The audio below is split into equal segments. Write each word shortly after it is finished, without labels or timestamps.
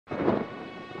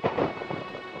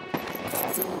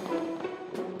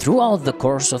Throughout the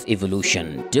course of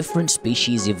evolution, different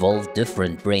species evolved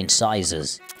different brain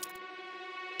sizes.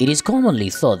 It is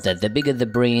commonly thought that the bigger the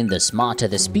brain, the smarter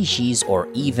the species or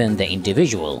even the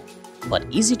individual. But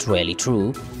is it really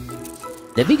true?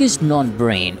 The biggest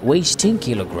non-brain weighs 10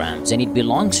 kilograms and it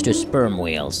belongs to sperm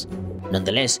whales.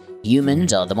 Nonetheless,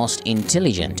 humans are the most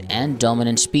intelligent and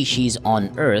dominant species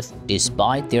on Earth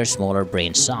despite their smaller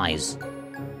brain size.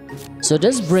 So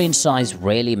does brain size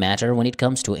really matter when it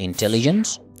comes to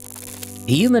intelligence?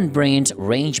 Human brains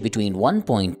range between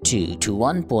 1.2 to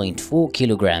 1.4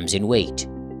 kilograms in weight.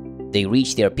 They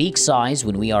reach their peak size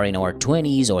when we are in our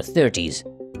 20s or 30s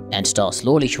and start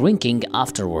slowly shrinking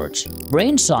afterwards.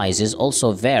 Brain sizes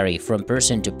also vary from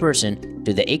person to person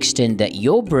to the extent that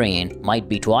your brain might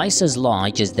be twice as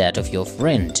large as that of your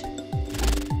friend.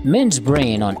 Men's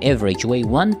brain on average weigh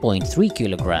 1.3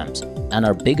 kilograms and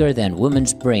are bigger than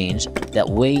women's brains that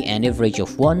weigh an average of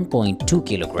 1.2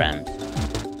 kilograms.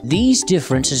 These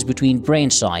differences between brain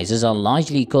sizes are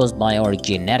largely caused by our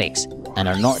genetics and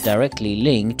are not directly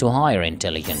linked to higher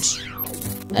intelligence.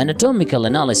 Anatomical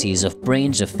analyses of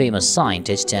brains of famous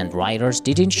scientists and writers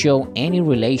didn't show any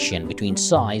relation between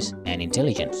size and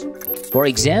intelligence. For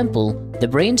example, the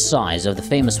brain size of the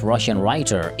famous Russian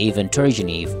writer Ivan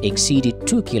Turgenev exceeded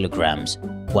 2 kilograms,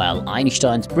 while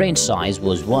Einstein's brain size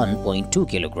was 1.2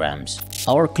 kilograms.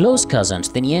 Our close cousins,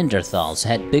 the Neanderthals,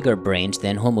 had bigger brains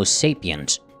than Homo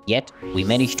sapiens, yet we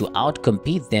managed to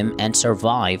outcompete them and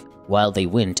survive while they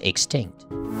went extinct.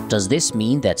 Does this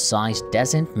mean that size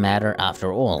doesn't matter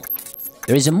after all?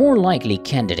 There is a more likely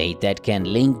candidate that can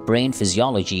link brain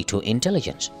physiology to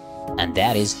intelligence, and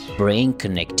that is brain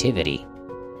connectivity.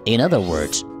 In other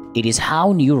words, it is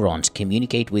how neurons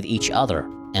communicate with each other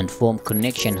and form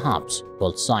connection hubs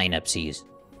called synapses.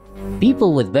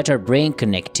 People with better brain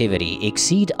connectivity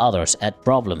exceed others at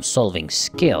problem-solving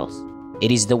skills.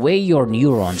 It is the way your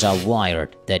neurons are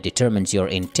wired that determines your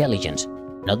intelligence,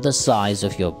 not the size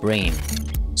of your brain.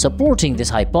 Supporting this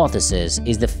hypothesis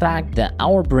is the fact that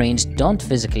our brains don't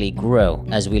physically grow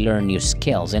as we learn new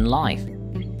skills in life.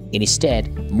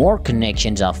 Instead, more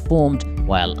connections are formed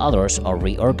while others are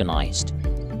reorganized.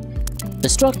 The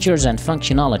structures and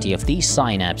functionality of these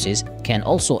synapses can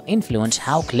also influence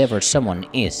how clever someone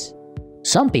is.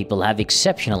 Some people have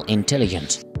exceptional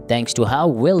intelligence thanks to how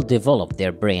well developed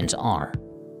their brains are.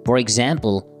 For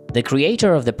example, the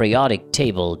creator of the periodic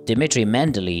table, Dmitri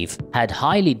Mendeleev, had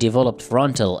highly developed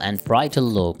frontal and parietal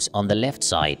lobes on the left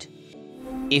side.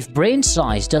 If brain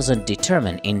size doesn't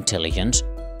determine intelligence,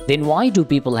 then why do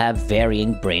people have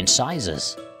varying brain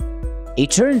sizes?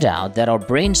 It turned out that our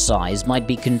brain size might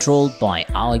be controlled by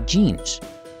our genes.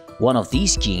 One of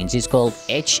these genes is called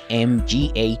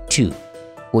HMGA2,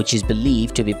 which is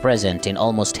believed to be present in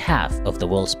almost half of the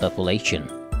world's population.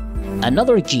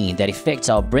 Another gene that affects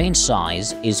our brain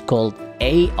size is called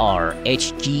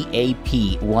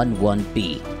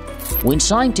ARHGAP11B. When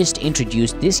scientists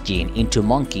introduced this gene into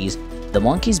monkeys, the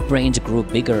monkeys' brains grew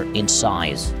bigger in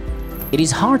size. It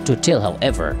is hard to tell,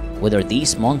 however, whether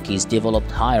these monkeys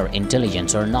developed higher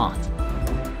intelligence or not.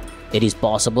 It is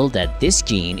possible that this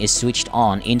gene is switched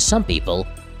on in some people,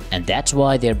 and that's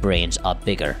why their brains are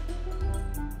bigger.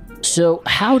 So,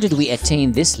 how did we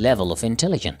attain this level of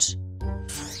intelligence?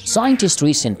 Scientists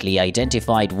recently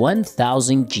identified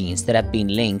 1,000 genes that have been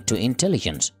linked to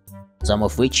intelligence, some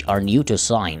of which are new to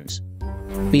science.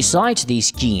 Besides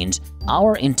these genes,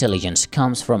 our intelligence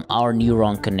comes from our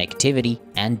neuron connectivity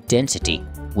and density,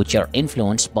 which are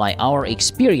influenced by our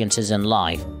experiences in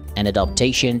life and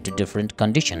adaptation to different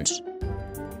conditions.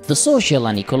 The social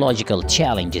and ecological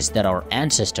challenges that our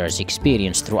ancestors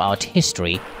experienced throughout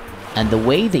history and the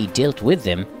way they dealt with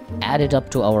them added up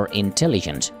to our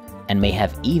intelligence and may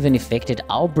have even affected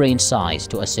our brain size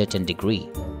to a certain degree.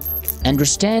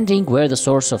 Understanding where the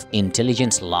source of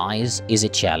intelligence lies is a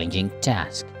challenging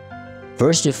task.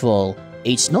 First of all,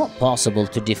 it's not possible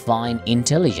to define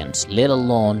intelligence, let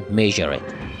alone measure it.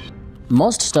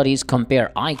 Most studies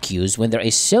compare IQs when there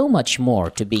is so much more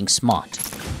to being smart,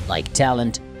 like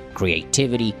talent,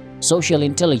 creativity, social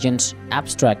intelligence,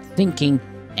 abstract thinking,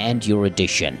 and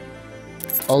erudition.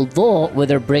 Although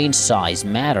whether brain size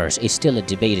matters is still a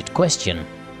debated question,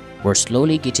 we're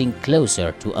slowly getting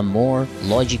closer to a more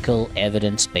logical,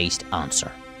 evidence-based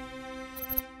answer.